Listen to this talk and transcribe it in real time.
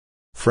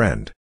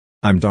Friend.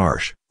 I'm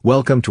Darsh,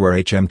 welcome to our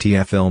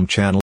HMTF film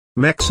channel.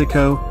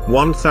 Mexico,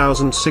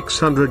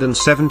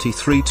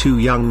 1673. Two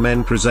young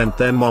men present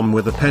their mom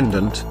with a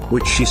pendant,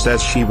 which she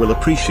says she will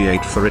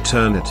appreciate for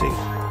eternity.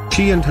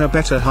 She and her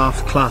better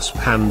half clasp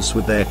hands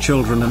with their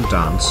children and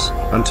dance,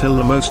 until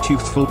the most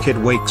youthful kid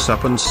wakes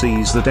up and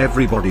sees that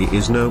everybody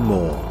is no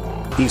more.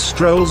 He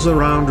strolls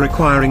around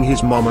requiring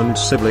his mom and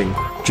sibling,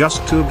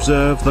 just to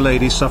observe the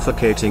lady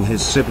suffocating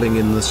his sibling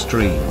in the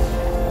stream.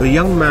 The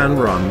young man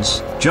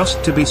runs,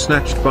 just to be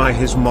snatched by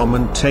his mom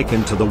and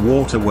taken to the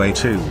waterway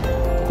too.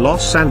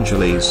 Los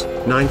Angeles,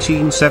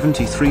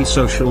 1973.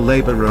 Social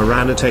laborer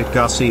Ana Tate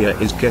Garcia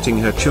is getting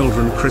her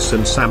children Chris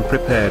and Sam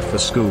prepared for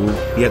school,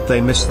 yet they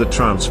miss the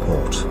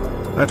transport.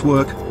 At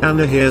work,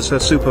 Ana hears her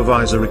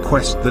supervisor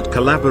request that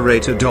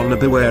collaborator Donna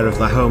beware of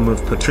the home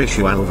of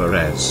Patricia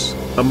Alvarez,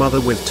 a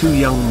mother with two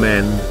young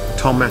men,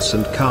 Tomas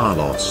and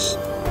Carlos.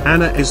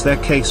 Ana is their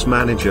case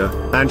manager,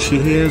 and she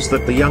hears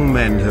that the young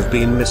men have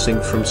been missing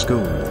from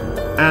school.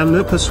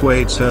 Ana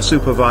persuades her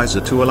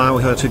supervisor to allow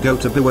her to go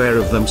to beware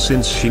of them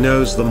since she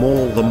knows them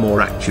all the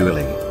more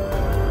actually.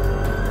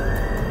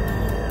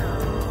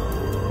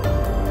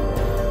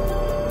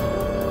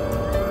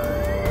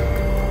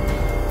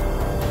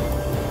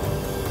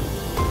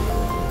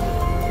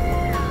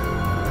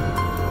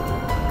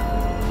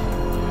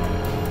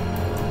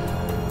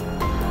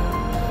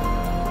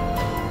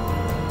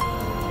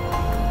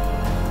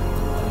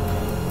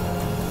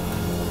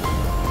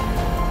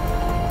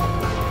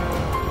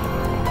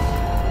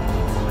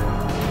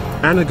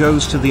 Ana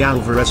goes to the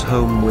Alvarez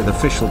home with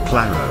official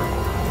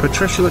Claro.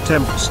 Patricia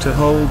attempts to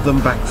hold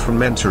them back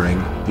from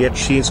entering, yet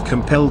she is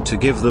compelled to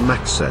give them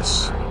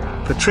access.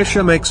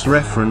 Patricia makes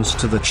reference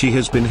to that she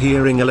has been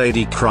hearing a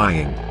lady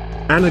crying.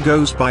 Ana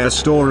goes by a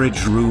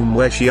storage room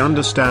where she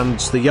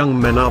understands the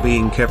young men are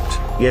being kept,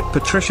 yet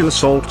Patricia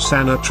assaults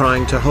Ana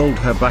trying to hold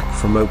her back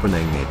from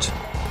opening it.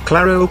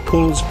 Claro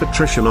pulls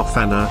Patricia off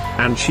Ana,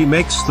 and she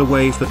makes the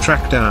wave to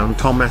track down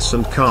Tomas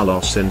and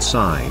Carlos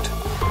inside.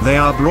 They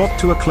are brought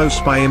to a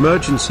close-by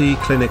emergency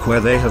clinic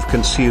where they have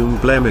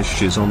consumed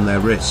blemishes on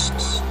their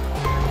wrists.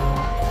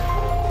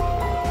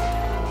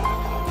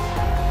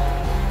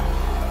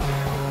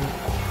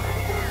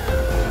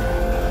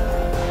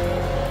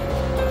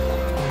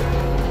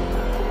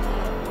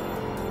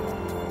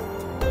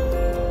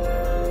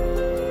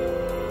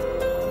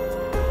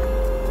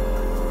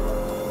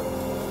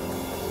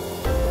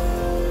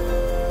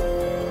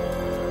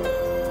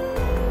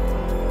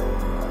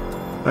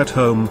 At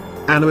home,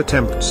 Ana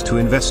attempts to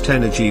invest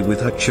energy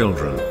with her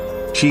children.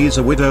 She is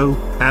a widow,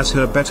 as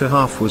her better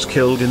half was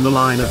killed in the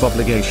line of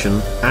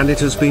obligation, and it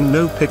has been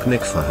no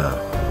picnic for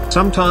her.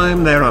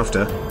 Sometime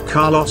thereafter,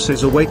 Carlos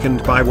is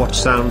awakened by what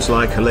sounds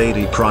like a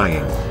lady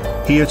crying.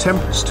 He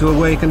attempts to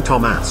awaken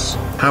Tomas,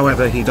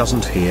 however he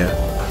doesn't hear.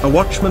 A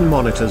watchman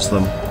monitors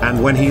them,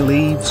 and when he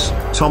leaves,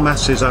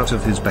 Tomas is out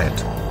of his bed.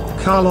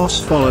 Carlos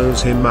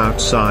follows him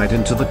outside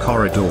into the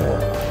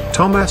corridor.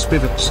 Tomas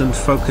pivots and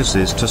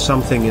focuses to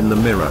something in the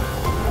mirror.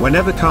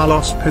 Whenever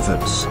Carlos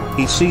pivots,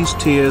 he sees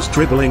tears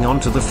dribbling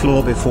onto the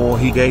floor before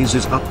he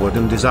gazes upward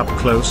and is up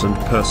close and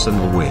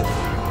personal with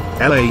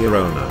La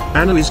Llorona.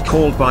 Ana is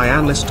called by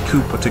analyst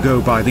Cooper to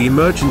go by the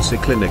emergency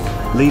clinic,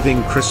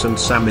 leaving Chris and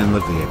Sam in the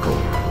vehicle.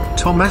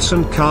 Tomas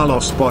and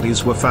Carlos'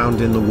 bodies were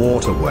found in the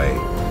waterway.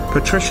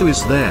 Patricia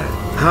is there,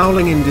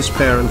 howling in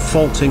despair and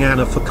faulting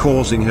Ana for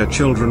causing her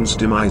children's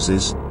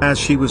demises, as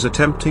she was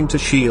attempting to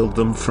shield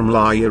them from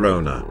La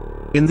Llorona.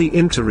 In the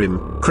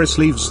interim, Chris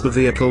leaves the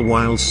vehicle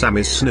while Sam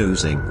is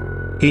snoozing.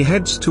 He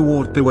heads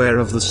toward beware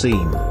of the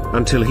scene,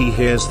 until he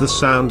hears the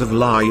sound of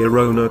La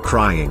Llorona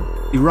crying.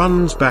 He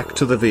runs back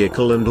to the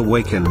vehicle and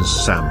awakens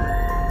Sam.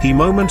 He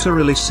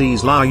momentarily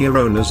sees La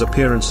Llorona's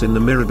appearance in the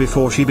mirror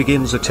before she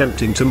begins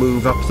attempting to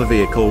move up the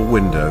vehicle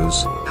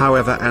windows,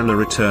 however Ana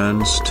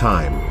returns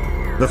time.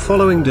 The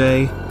following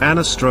day,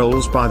 Ana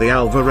strolls by the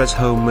Alvarez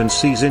home and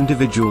sees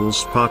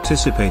individuals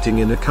participating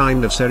in a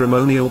kind of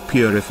ceremonial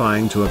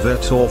purifying to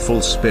avert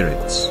awful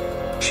spirits.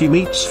 She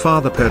meets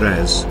Father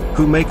Perez,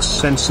 who makes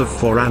sense of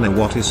for Ana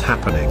what is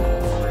happening.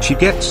 She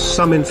gets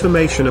some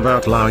information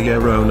about La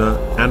Llorona,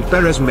 and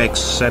Perez makes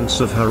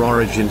sense of her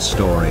origin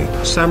story.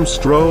 Sam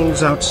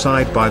strolls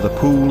outside by the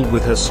pool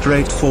with her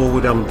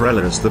straightforward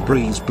umbrella as the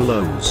breeze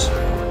blows.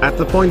 At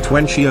the point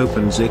when she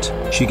opens it,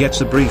 she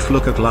gets a brief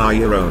look at La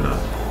Llorona.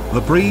 The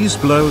breeze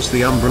blows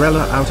the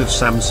umbrella out of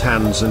Sam's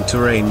hands and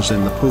terrains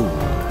in the pool.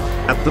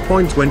 At the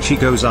point when she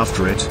goes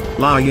after it,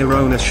 La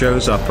Llorona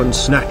shows up and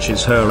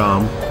snatches her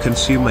arm,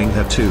 consuming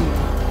her too.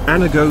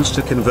 Ana goes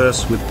to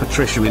converse with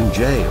Patricia in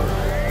jail.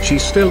 She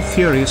still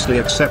furiously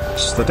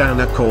accepts that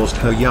Ana caused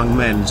her young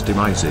men's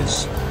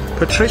demises.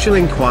 Patricia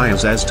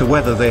inquires as to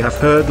whether they have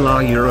heard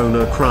La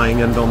Llorona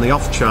crying and on the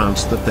off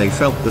chance that they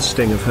felt the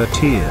sting of her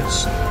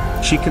tears.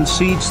 She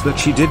concedes that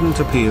she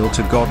didn't appeal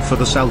to God for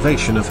the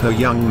salvation of her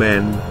young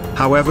men,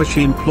 however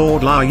she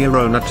implored La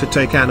Llorona to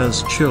take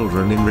Ana's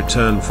children in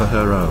return for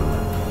her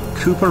own.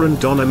 Cooper and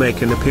Donna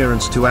make an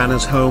appearance to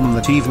Ana's home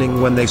that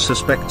evening when they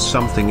suspect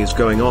something is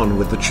going on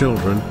with the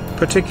children,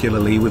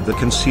 particularly with the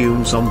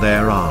consumes on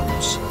their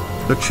arms.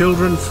 The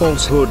children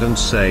falsehood and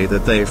say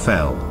that they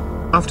fell.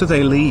 After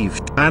they leave,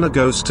 Anna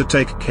goes to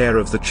take care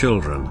of the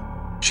children.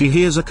 She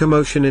hears a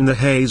commotion in the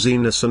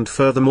haziness and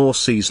furthermore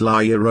sees La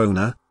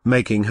Llorona,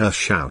 making her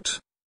shout.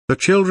 The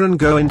children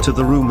go into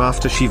the room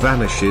after she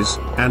vanishes,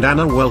 and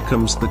Anna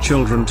welcomes the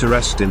children to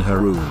rest in her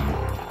room.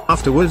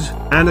 Afterward,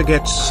 Anna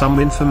gets some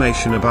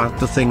information about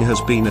the thing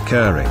has been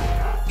occurring.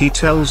 He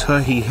tells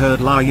her he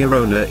heard La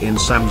Llorona in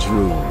Sam's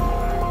room.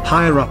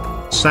 Higher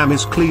up, Sam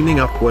is cleaning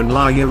up when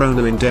La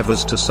Llorona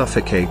endeavors to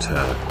suffocate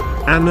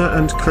her. Anna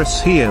and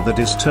Chris hear the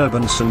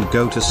disturbance and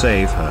go to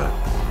save her.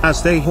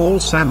 As they haul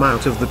Sam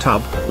out of the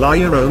tub, La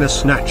Llorona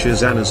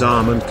snatches Anna's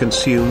arm and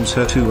consumes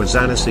her too as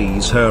Anna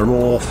sees her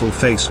awful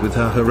face with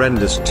her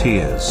horrendous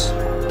tears.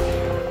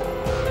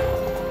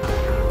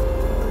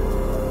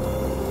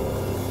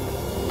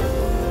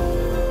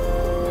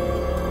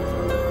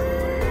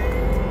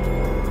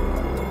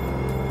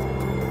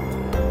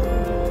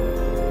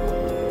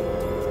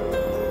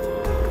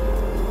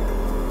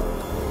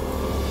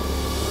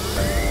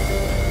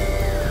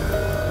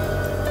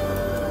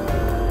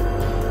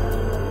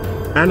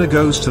 Anna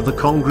goes to the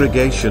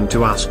congregation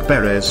to ask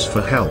Perez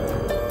for help.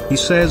 He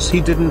says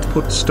he didn't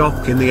put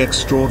stock in the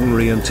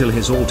extraordinary until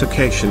his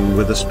altercation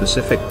with a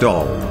specific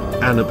doll,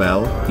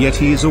 Annabelle, yet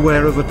he is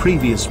aware of a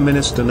previous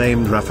minister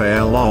named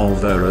Rafael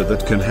Alvaro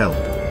that can help.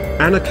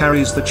 Anna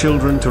carries the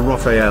children to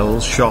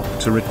Rafael's shop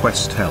to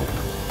request help.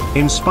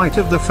 In spite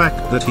of the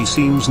fact that he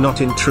seems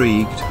not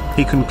intrigued,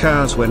 he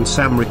concurs when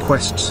Sam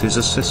requests his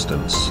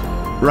assistance.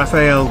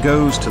 Rafael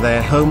goes to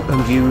their home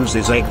and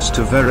uses eggs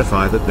to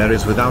verify that there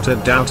is without a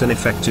doubt an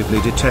effectively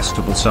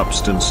detestable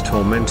substance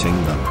tormenting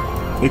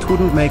them. It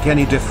wouldn't make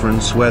any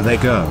difference where they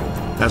go,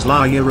 as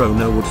La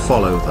Llorona would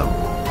follow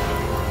them.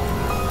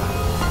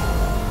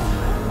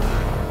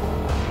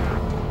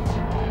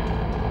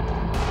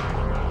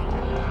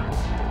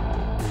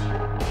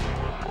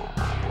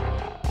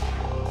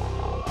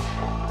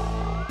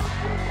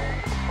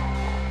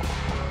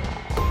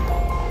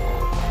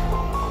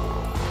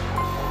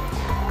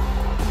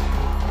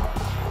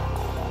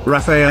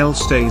 Rafael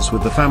stays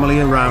with the family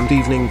around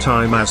evening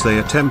time as they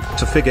attempt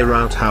to figure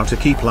out how to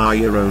keep La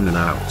Llorona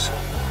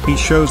out. He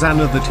shows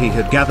Anna that he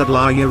had gathered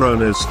La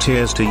Llorona's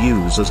tears to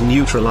use as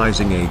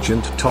neutralizing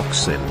agent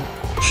toxin.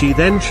 She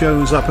then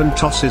shows up and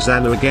tosses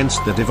Anna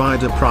against the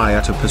divider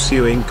prior to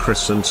pursuing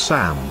Chris and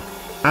Sam.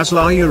 As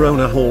La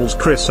Llorona hauls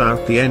Chris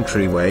out the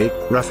entryway,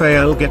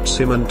 Rafael gets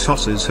him and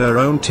tosses her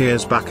own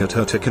tears back at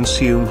her to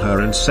consume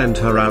her and send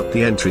her out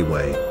the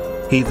entryway.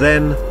 He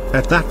then,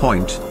 at that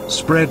point,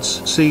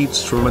 spreads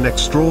seeds from an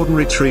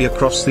extraordinary tree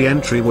across the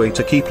entryway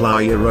to keep La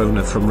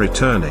Llorona from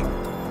returning.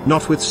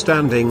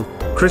 Notwithstanding,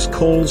 Chris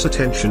calls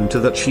attention to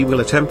that she will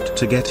attempt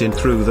to get in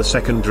through the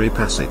secondary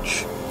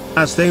passage.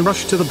 As they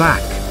rush to the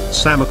back,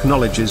 Sam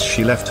acknowledges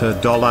she left her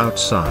doll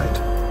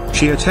outside.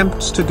 She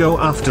attempts to go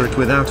after it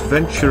without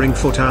venturing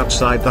foot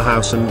outside the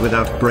house and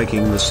without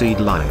breaking the seed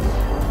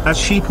line. As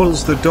she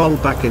pulls the doll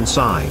back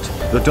inside,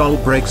 the doll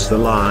breaks the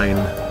line,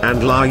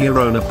 and La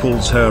Llorona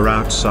pulls her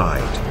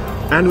outside.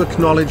 Anna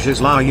acknowledges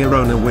La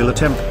Llorona will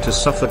attempt to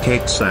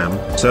suffocate Sam,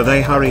 so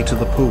they hurry to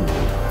the pool.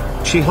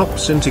 She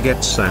hops in to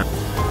get Sam.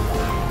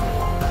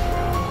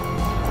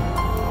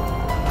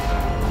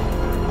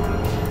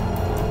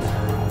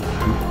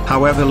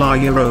 However, La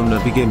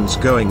Llorona begins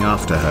going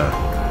after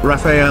her.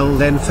 Rafael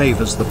then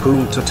favors the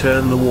pool to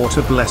turn the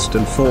water blessed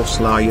and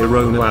force La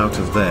Llorona out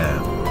of there.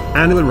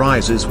 Anna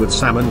rises with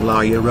Sam and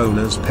La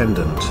Llorona's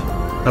pendant.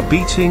 A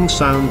beating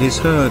sound is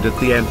heard at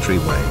the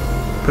entryway.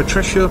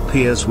 Patricia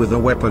appears with a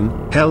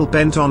weapon,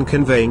 hell-bent on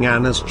conveying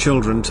Anna's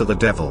children to the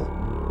devil.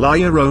 La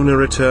Llorona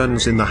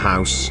returns in the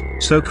house,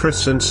 so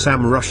Chris and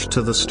Sam rush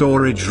to the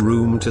storage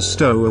room to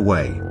stow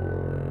away.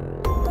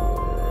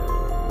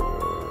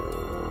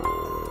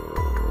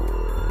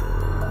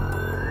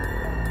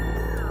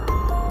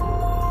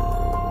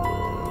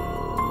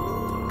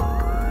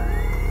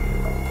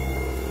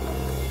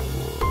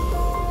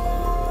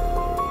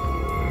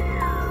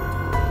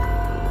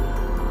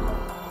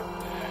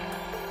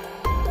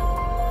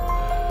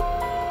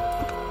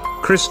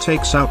 Chris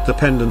takes out the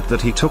pendant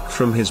that he took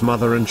from his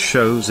mother and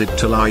shows it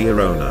to La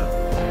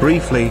Llorona.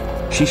 Briefly,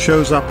 she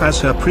shows up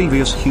as her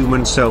previous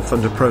human self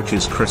and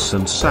approaches Chris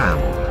and Sam.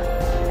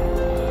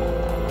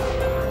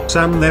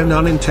 Sam then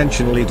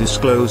unintentionally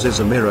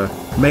discloses a mirror,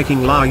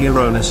 making La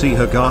Llorona see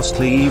her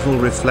ghastly evil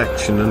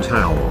reflection and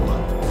howl.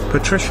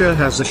 Patricia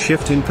has a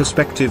shift in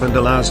perspective and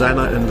allows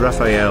Anna and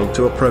Rafael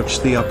to approach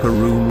the upper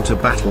room to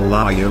battle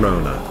La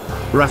Llorona.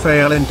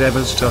 Rafael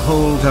endeavors to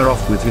hold her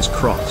off with his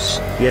cross,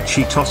 yet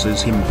she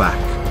tosses him back.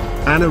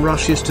 Anna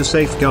rushes to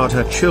safeguard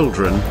her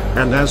children,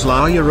 and as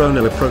La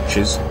Llorona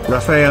approaches,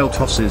 Rafael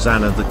tosses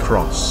Anna the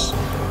cross.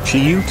 She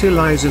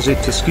utilizes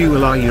it to skewer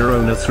La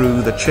Llorona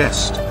through the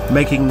chest,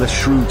 making the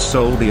shrewd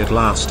soul be at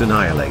last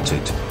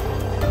annihilated.